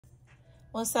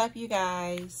What's up, you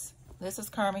guys? This is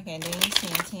Karmic Endings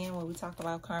 1010, where we talk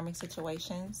about karmic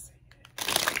situations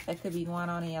that could be going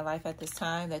on in your life at this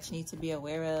time that you need to be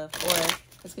aware of, or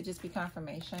this could just be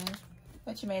confirmation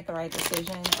that you made the right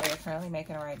decision or you're currently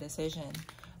making the right decision.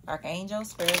 Archangels,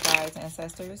 spirit guides,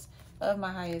 ancestors of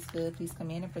my highest good, please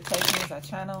come in and protect me as I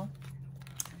channel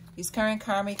these current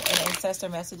karmic and ancestor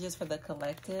messages for the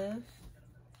collective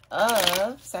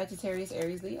of Sagittarius,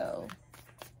 Aries, Leo.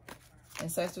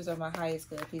 Ancestors of my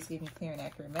highest good, please give me clear and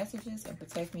accurate messages and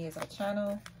protect me as I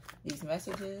channel these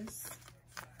messages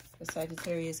for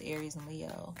Sagittarius, Aries, and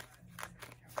Leo.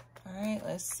 All right,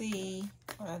 let's see.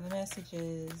 What are the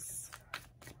messages?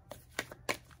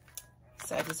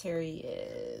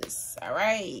 Sagittarius. All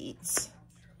right.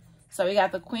 So we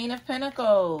got the Queen of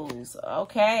Pentacles.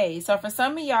 Okay. So for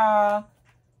some of y'all,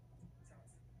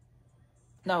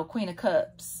 no, Queen of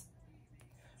Cups.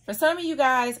 For some of you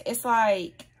guys, it's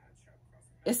like,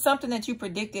 it's something that you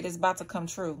predicted is about to come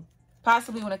true.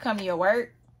 Possibly when it comes to your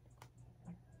work.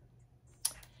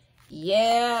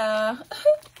 Yeah.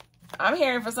 I'm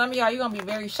hearing for some of y'all, you're going to be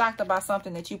very shocked about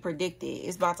something that you predicted.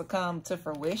 It's about to come to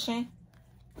fruition.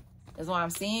 Is what I'm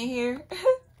seeing here.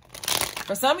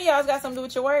 For some of y'all, it's got something to do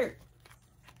with your work.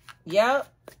 Yep.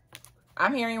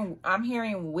 I'm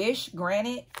hearing wish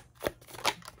granted.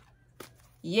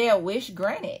 Yeah, wish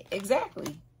granted.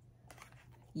 Exactly.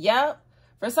 Yep.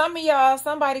 For some of y'all,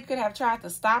 somebody could have tried to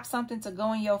stop something to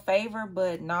go in your favor,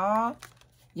 but nah.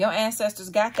 Your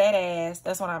ancestors got that ass.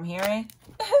 That's what I'm hearing.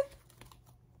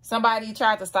 Somebody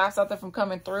tried to stop something from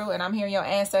coming through, and I'm hearing your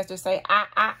ancestors say,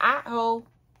 ho.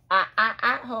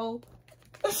 Ho.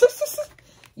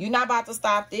 You're not about to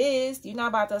stop this. You're not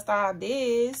about to stop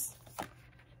this.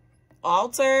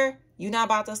 Altar, you're not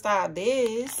about to stop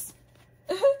this.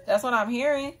 That's what I'm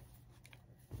hearing.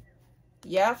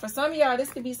 Yeah, for some of y'all,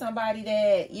 this could be somebody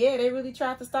that, yeah, they really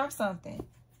tried to stop something.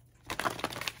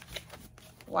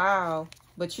 Wow.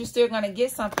 But you're still going to get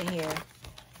something here.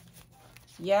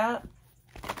 Yeah.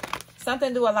 Something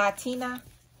to do with Latina.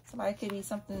 Somebody could be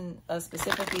something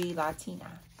specifically Latina,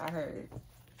 I heard.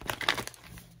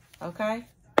 Okay.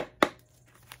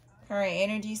 Current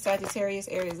energy, Sagittarius,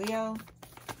 Aries, Leo.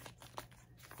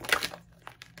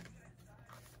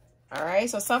 All right.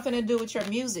 So something to do with your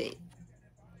music.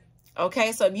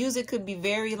 Okay. So music could be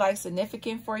very like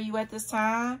significant for you at this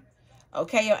time.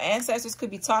 Okay. Your ancestors could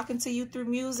be talking to you through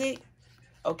music.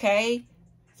 Okay.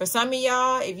 For some of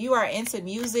y'all, if you are into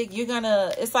music, you're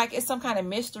gonna, it's like it's some kind of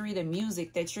mystery to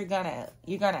music that you're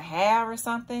gonna have or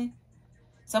something.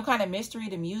 Some kind of mystery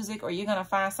to music, or you're gonna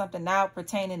find something out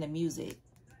pertaining to music.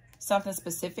 Something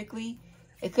specifically.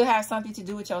 It could have something to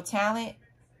do with your talent.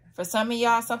 For some of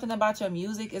y'all, something about your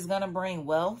music is gonna bring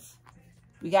wealth.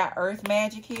 We got earth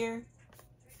magic here.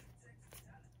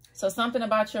 So something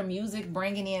about your music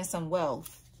bringing in some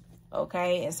wealth.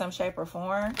 Okay, in some shape or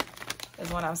form. Is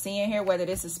what I'm seeing here, whether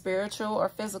this is spiritual or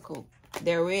physical.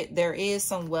 There is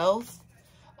some wealth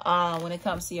when it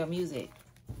comes to your music.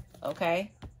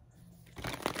 Okay.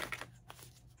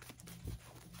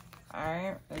 All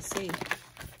right, let's see.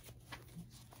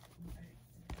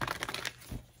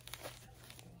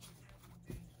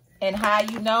 And how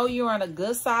you know you're on a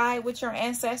good side with your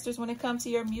ancestors when it comes to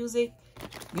your music,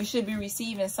 you should be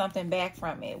receiving something back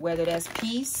from it, whether that's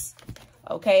peace.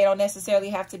 Okay, it don't necessarily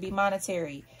have to be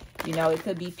monetary. You know, it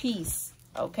could be peace,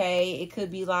 okay? It could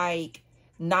be like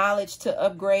knowledge to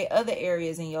upgrade other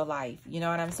areas in your life. You know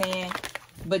what I'm saying?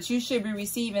 But you should be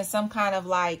receiving some kind of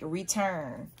like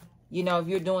return. You know, if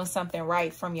you're doing something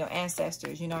right from your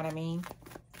ancestors. You know what I mean?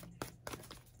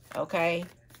 Okay.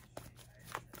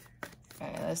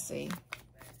 Okay, let's see.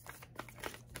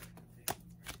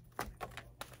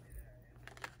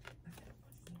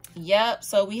 Yep.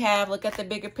 So we have, look at the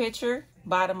bigger picture.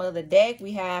 Bottom of the deck,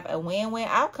 we have a win-win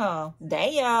outcome.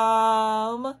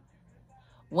 Damn.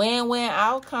 Win-win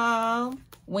outcome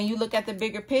when you look at the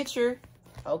bigger picture.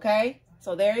 Okay.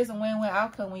 So there is a win-win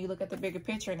outcome when you look at the bigger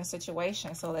picture in a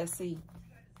situation. So let's see.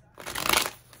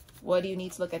 What do you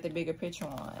need to look at the bigger picture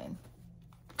on?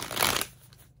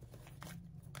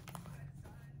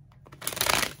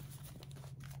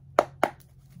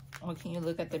 What can you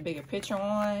look at the bigger picture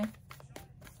on?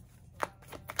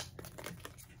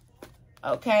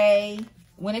 Okay,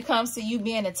 when it comes to you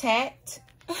being attacked,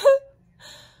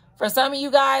 for some of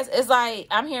you guys, it's like,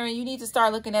 I'm hearing you need to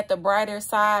start looking at the brighter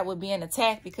side with being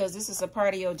attacked, because this is a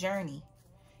part of your journey.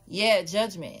 Yeah,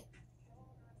 judgment.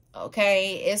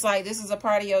 Okay, it's like this is a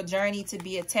part of your journey to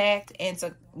be attacked and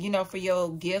to, you know, for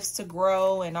your gifts to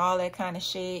grow and all that kind of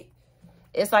shit.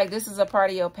 It's like this is a part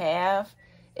of your path.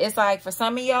 It's like for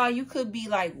some of y'all, you could be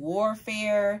like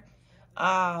warfare,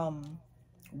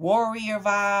 warrior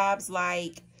vibes.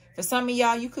 Like, for some of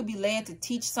y'all, you could be led to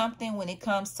teach something when it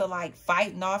comes to, like,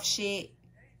 fighting off shit.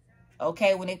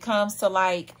 Okay, when it comes to,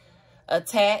 like,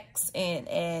 attacks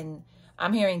and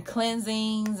I'm hearing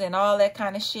cleansings and all that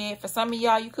kind of shit. For some of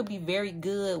y'all, you could be very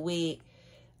good with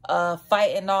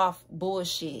fighting off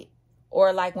bullshit.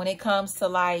 Or, like, when it comes to,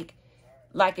 like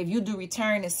if you do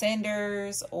return to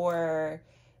senders or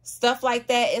stuff like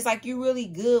that, it's like you're really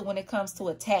good when it comes to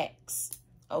attacks.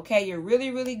 Okay, you're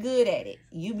really, really good at it.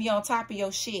 You be on top of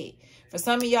your shit. For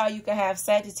some of y'all, you could have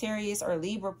Sagittarius or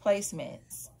Libra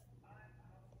placements.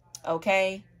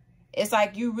 Okay, it's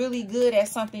like you really good at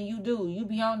something you do. You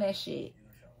be on that shit.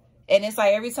 And it's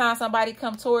like every time somebody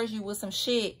come towards you with some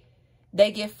shit,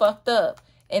 they get fucked up.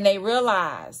 And they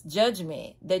realize,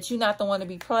 judgment, that you're not the one to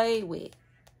be played with.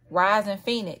 Rising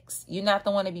Phoenix, you're not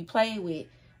the one to be played with.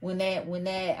 When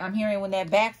that, I'm hearing when that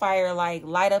backfire, like,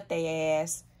 light up their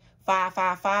ass.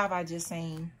 555, I just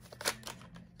seen.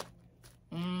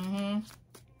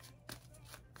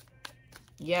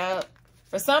 Yep.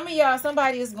 For some of y'all,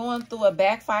 somebody is going through a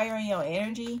backfire in your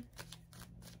energy.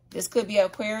 This could be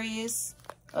Aquarius,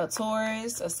 a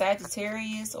Taurus, a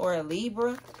Sagittarius, or a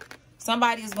Libra.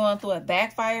 Somebody is going through a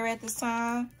backfire at this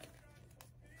time.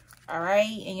 All right,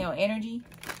 in your energy.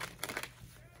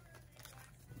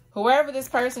 Whoever this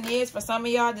person is, for some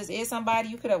of y'all, this is somebody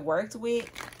you could have worked with.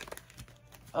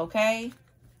 Okay?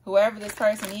 Whoever this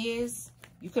person is,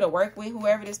 you could have worked with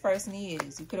whoever this person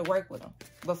is. You could have worked with them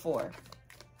before.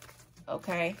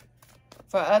 Okay?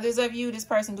 For others of you, this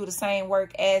person do the same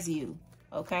work as you.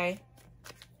 Okay?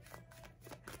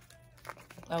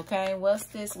 Okay, what's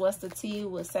this? What's the T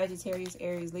with Sagittarius,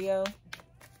 Aries, Leo?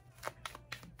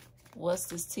 What's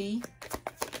this T?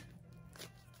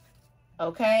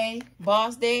 Okay,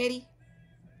 boss daddy.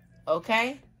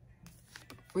 Okay,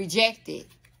 rejected.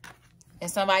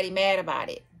 And somebody mad about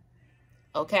it.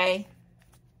 Okay,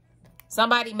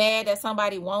 somebody mad that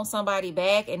somebody wants somebody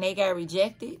back and they got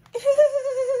rejected.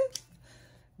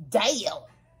 Damn.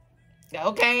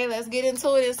 Okay, let's get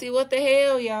into it and see what the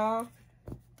hell, y'all.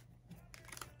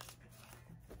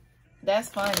 That's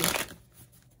funny.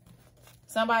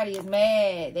 Somebody is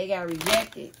mad. They got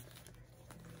rejected.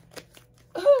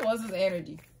 What's his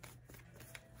energy?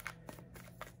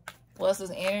 What's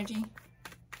his energy?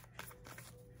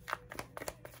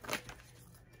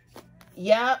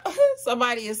 Yep.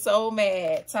 Somebody is so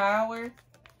mad. Tower.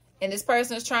 And this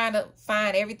person is trying to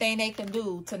find everything they can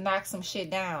do to knock some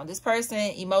shit down. This person,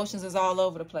 emotions is all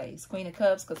over the place. Queen of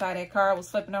Cups, because how that card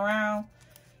was flipping around.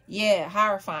 Yeah,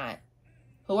 Hierophant.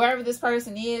 Whoever this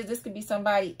person is, this could be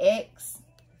somebody ex.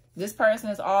 This person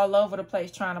is all over the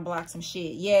place trying to block some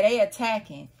shit. Yeah, they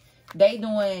attacking. They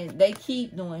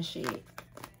keep doing shit.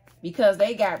 Because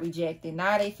they got rejected.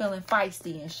 Now they feeling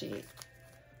feisty and shit.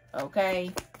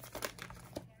 Okay.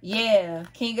 Yeah,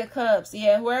 King of Cups.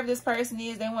 Yeah, whoever this person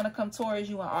is, they want to come towards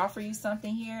you and offer you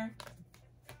something here.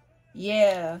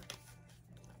 Yeah.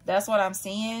 That's what I'm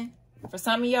seeing. For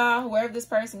some of y'all, whoever this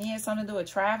person is, something to do with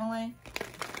traveling.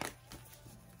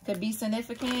 Could be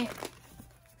significant.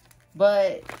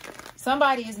 But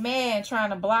somebody is mad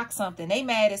trying to block something. They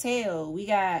mad as hell. We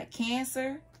got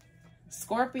Cancer,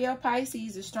 Scorpio,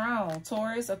 Pisces is strong.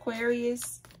 Taurus,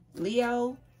 Aquarius,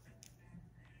 Leo.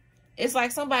 It's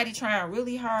like somebody trying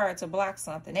really hard to block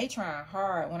something. They trying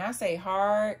hard. When I say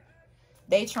hard,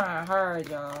 they trying hard,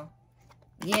 y'all.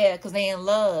 Yeah, because they in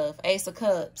love. Ace of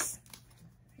Cups.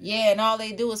 Yeah, and all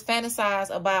they do is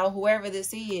fantasize about whoever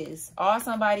this is. All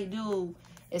somebody do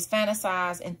is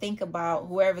fantasize and think about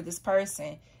whoever this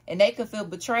person. And they could feel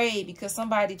betrayed because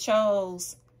somebody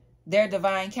chose their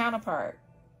divine counterpart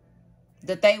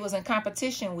that they was in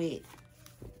competition with.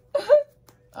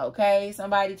 Okay,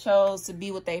 somebody chose to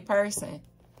be with their person.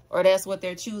 Or that's what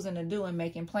they're choosing to do and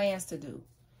making plans to do.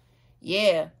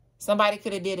 Yeah, somebody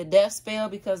could have did a death spell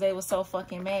because they were so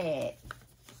fucking mad.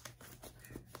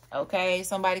 Okay,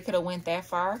 somebody could have went that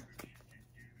far.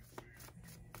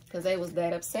 Because they was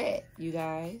that upset, you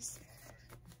guys.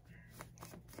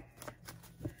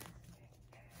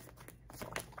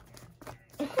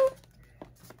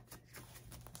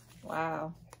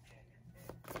 Wow.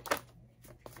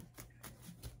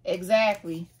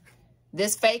 Exactly.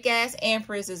 This fake ass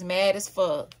Empress is mad as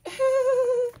fuck.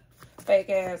 Fake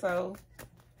asshole.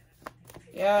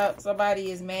 Yep,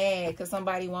 somebody is mad because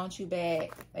somebody wants you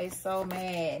back. They so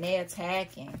mad and they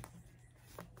attacking.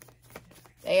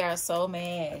 They are so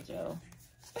mad, yo.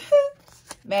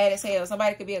 Mad as hell.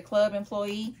 Somebody could be a club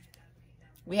employee.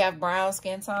 We have brown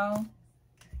skin tone.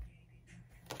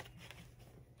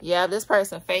 Yeah, this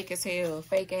person fake as hell.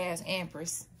 Fake ass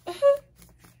Empress.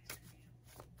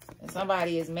 And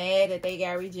somebody is mad that they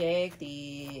got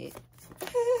rejected.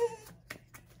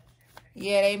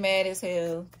 Yeah, they mad as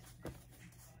hell.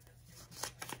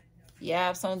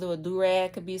 Yeah, if someone do a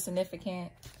do-rag could be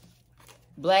significant.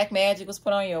 Black magic was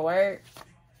put on your work.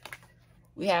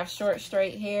 We have short,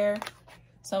 straight hair.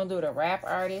 Someone do it a rap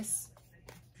artist.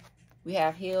 We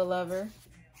have heel lover.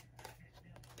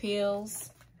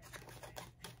 Pills.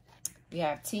 We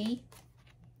have tea.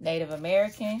 Native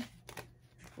American.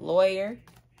 Lawyer.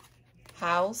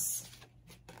 House.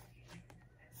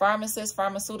 Pharmacist,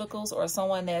 pharmaceuticals, or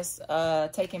someone that's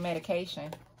taking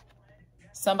medication.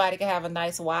 Somebody could have a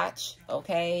nice watch,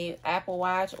 okay? Apple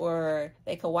Watch, or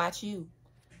they could watch you.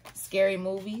 Scary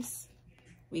movies.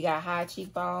 We got high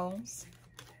cheekbones.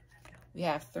 We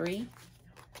have 3.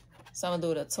 Someone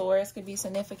do it a Taurus could be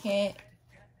significant.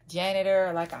 Janitor,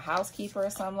 or like a housekeeper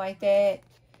or something like that.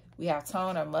 We have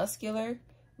tone or muscular.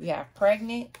 We have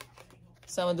pregnant.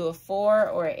 Someone do a 4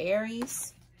 or an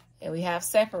Aries. And we have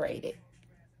separated.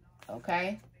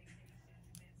 Okay.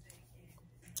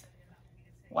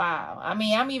 Wow. I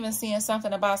mean, I'm even seeing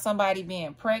something about somebody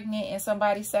being pregnant and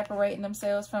somebody separating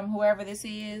themselves from whoever this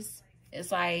is.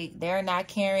 It's like they're not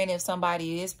caring if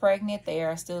somebody is pregnant. They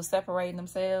are still separating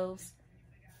themselves.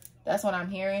 That's what I'm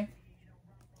hearing.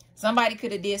 Somebody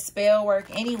could have did spell work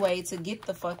anyway to get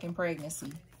the fucking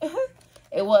pregnancy.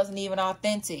 It wasn't even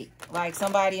authentic. Like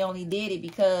somebody only did it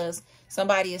because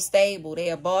somebody is stable. They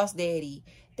a boss daddy.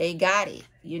 They got it.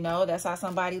 You know, that's how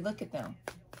somebody look at them.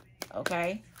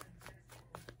 Okay.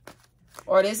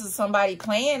 Or this is somebody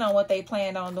playing on what they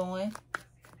planned on doing.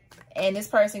 And this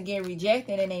person getting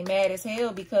rejected and they mad as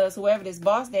hell because whoever this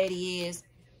boss daddy is,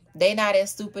 they not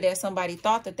as stupid as somebody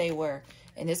thought that they were.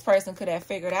 And this person could have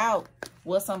figured out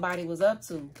what somebody was up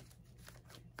to.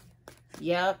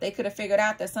 Yep, they could have figured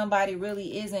out that somebody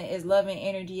really isn't as loving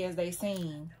energy as they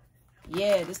seem.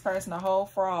 Yeah, this person a whole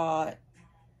fraud.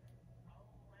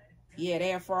 Yeah,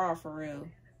 they're a fraud for real.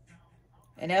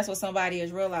 And that's what somebody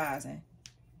is realizing.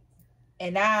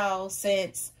 And now,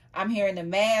 since I'm hearing the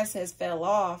mask has fell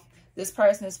off, this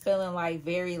person is feeling like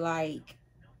very like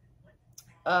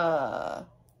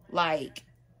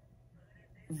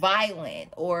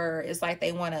violent, or it's like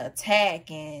they want to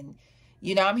attack. And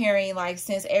you know, I'm hearing like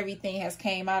since everything has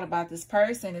came out about this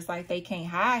person, it's like they can't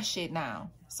hide shit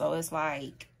now. So it's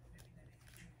like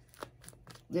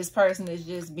this person is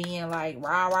just being like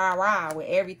rah rah rah with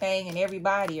everything and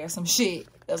everybody or some shit.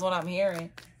 That's what I'm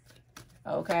hearing.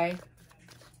 Okay.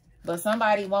 But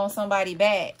somebody wants somebody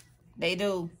back. They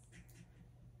do.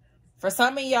 For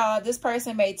some of y'all, this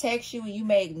person may text you and you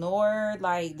may ignore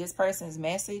like this person's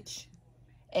message.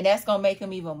 And that's going to make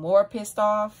them even more pissed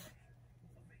off.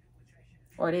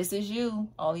 Or this is you.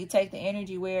 Only take the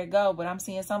energy where it go. But I'm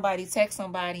seeing somebody text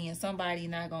somebody and somebody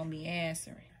not going to be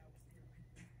answering.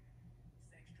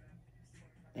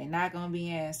 They're not going to be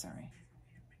answering.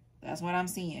 That's what I'm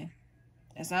seeing.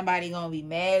 And somebody going to be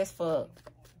mad as fuck.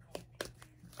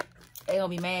 They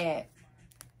going to be mad.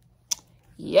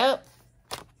 Yep.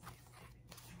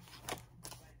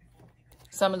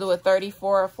 Some do a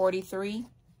 34 or 43.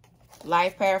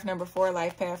 Life path number 4,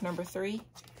 life path number 3.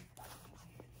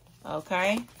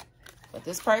 Okay. But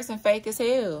this person fake as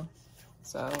hell.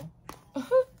 So,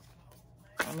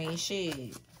 I mean,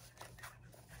 shit.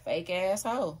 Fake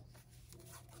asshole.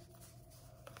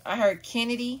 I heard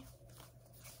Kennedy.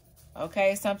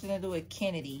 Okay, something to do with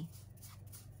Kennedy.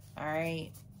 All right.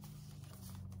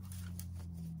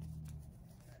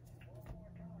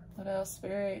 What else,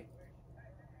 Spirit?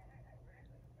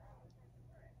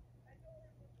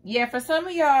 Yeah, for some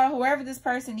of y'all, whoever this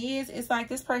person is, it's like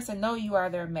this person know you are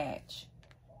their match.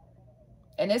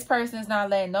 And this person is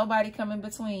not letting nobody come in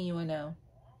between you and them.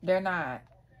 They're not.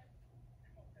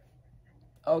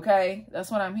 Okay?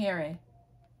 That's what I'm hearing.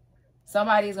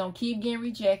 Somebody's going to keep getting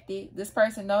rejected. This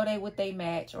person know they with they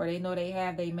match, or they know they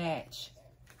have they match.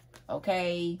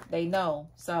 Okay? They know.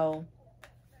 So,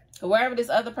 whoever this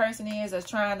other person is that's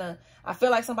trying to, I feel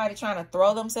like somebody trying to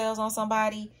throw themselves on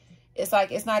somebody. It's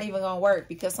like, it's not even going to work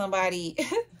because somebody,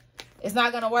 it's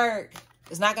not going to work.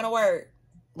 It's not going to work.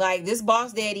 Like, this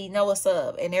boss daddy know what's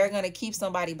up, and they're going to keep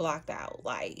somebody blocked out.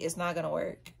 Like, it's not going to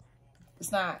work.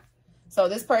 It's not. So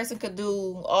this person could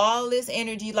do all this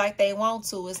energy like they want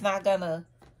to. It's not going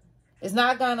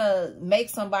to make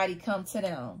somebody come to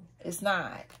them. It's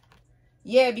not.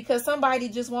 Yeah, because somebody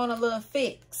just want a little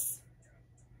fix.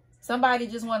 Somebody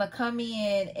just want to come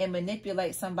in and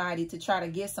manipulate somebody to try to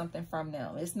get something from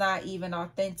them. It's not even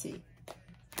authentic.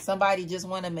 Somebody just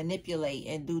want to manipulate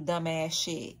and do dumbass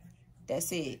shit.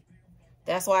 That's it.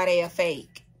 That's why they are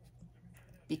fake.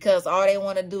 Because all they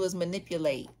want to do is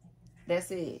manipulate.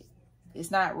 That's it.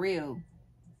 It's not real.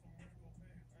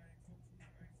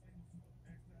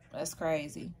 That's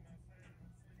crazy.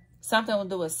 Something to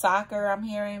do with soccer, I'm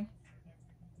hearing.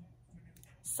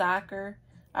 Soccer.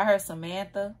 I heard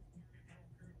Samantha.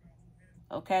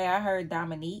 Okay, I heard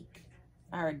Dominique.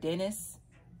 I heard Dennis.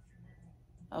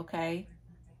 Okay.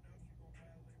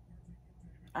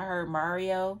 I heard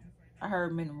Mario. I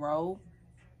heard Monroe.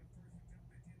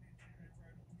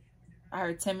 I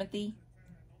heard Timothy.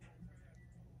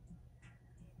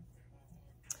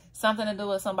 Something to do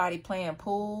with somebody playing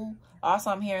pool. Also,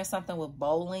 I'm hearing something with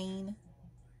bowling.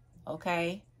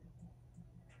 Okay.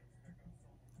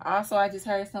 Also, I just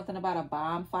heard something about a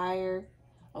bonfire.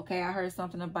 Okay, I heard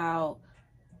something about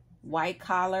white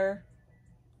collar.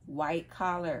 White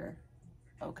collar.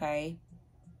 Okay.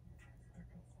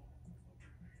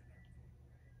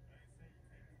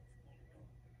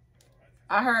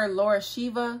 I heard Lord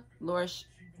Shiva. Lord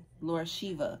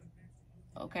Shiva.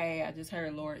 Okay, I just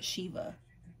heard Lord Shiva.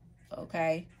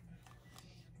 Okay.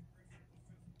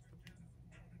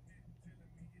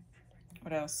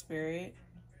 What else, Spirit?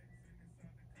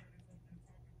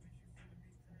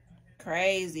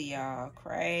 Crazy, y'all.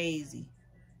 Crazy.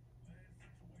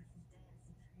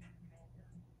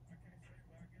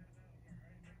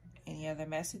 Any other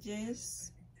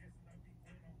messages?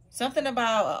 Something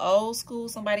about an old school.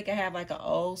 Somebody can have like an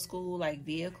old school like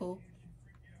vehicle.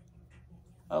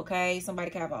 Okay. Somebody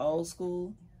can have an old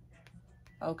school.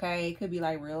 Okay. It could be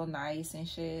like real nice and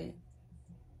shit.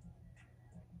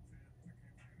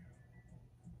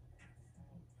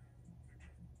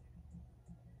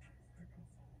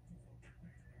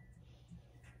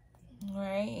 All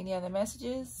right. Any other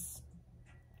messages?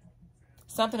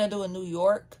 Something to do with New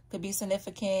York could be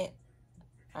significant.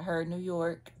 I heard New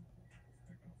York.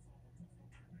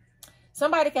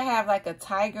 Somebody can have like a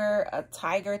tiger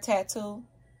tattoo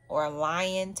or a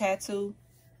lion tattoo.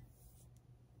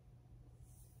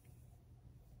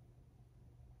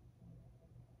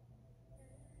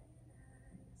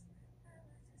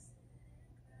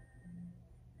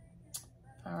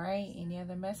 All right. Any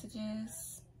other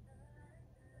messages?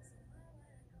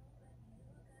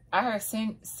 I heard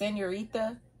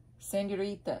senorita.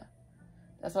 Senorita.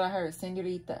 That's what I heard.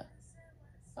 Senorita.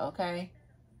 Okay.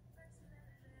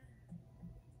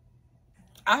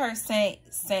 I heard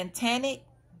satanic.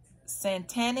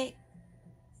 Satanic.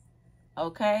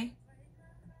 Okay.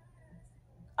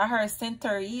 I heard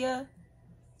centuria.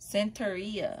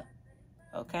 Centuria.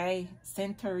 Okay.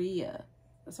 Centuria.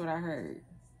 That's what I heard.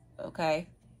 Okay.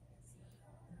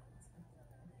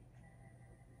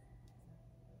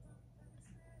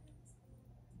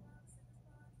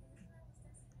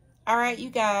 All right, you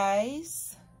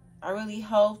guys. I really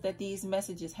hope that these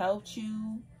messages helped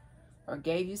you or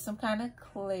gave you some kind of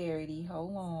clarity.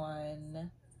 Hold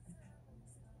on.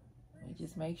 Let me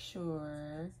just make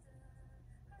sure.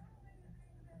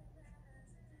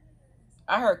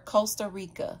 I heard Costa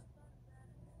Rica.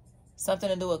 Something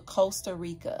to do with Costa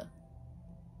Rica.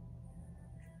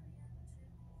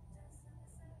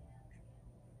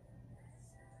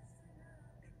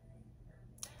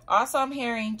 Also, I'm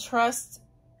hearing trust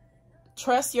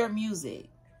your music.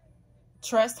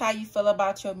 Trust how you feel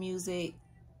about your music.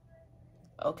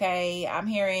 Okay, I'm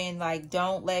hearing like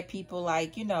don't let people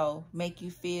like, you know, make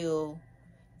you feel,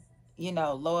 you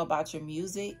know, low about your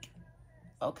music.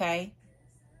 Okay.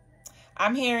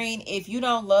 I'm hearing if you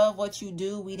don't love what you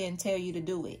do, we didn't tell you to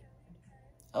do it.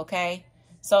 Okay.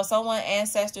 So someone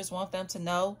ancestors want them to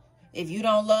know if you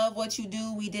don't love what you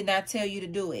do, we did not tell you to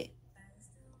do it.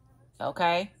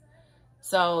 Okay.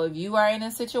 So if you are in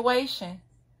a situation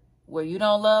where you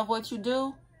don't love what you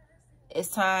do, it's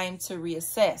time to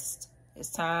reassess.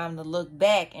 It's time to look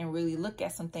back and really look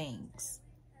at some things.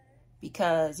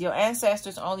 Because your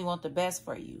ancestors only want the best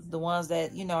for you. The ones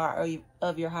that, you know, are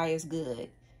of your highest good.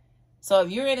 So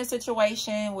if you're in a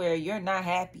situation where you're not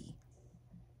happy,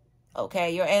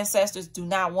 okay, your ancestors do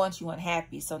not want you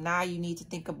unhappy. So now you need to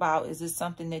think about, is this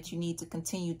something that you need to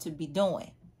continue to be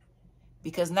doing?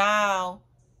 Because now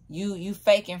you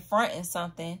faking fronting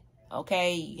something,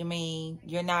 okay? I mean,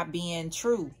 you're not being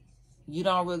true. You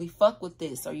don't really fuck with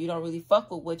this, or you don't really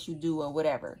fuck with what you do or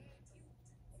whatever.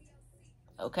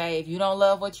 Okay, if you don't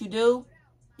love what you do,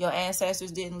 your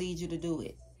ancestors didn't lead you to do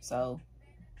it. So,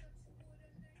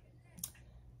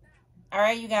 all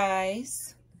right, you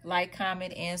guys, like,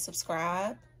 comment, and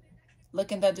subscribe.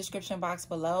 Look in the description box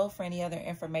below for any other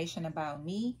information about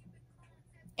me.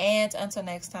 And until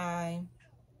next time,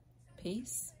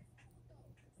 peace.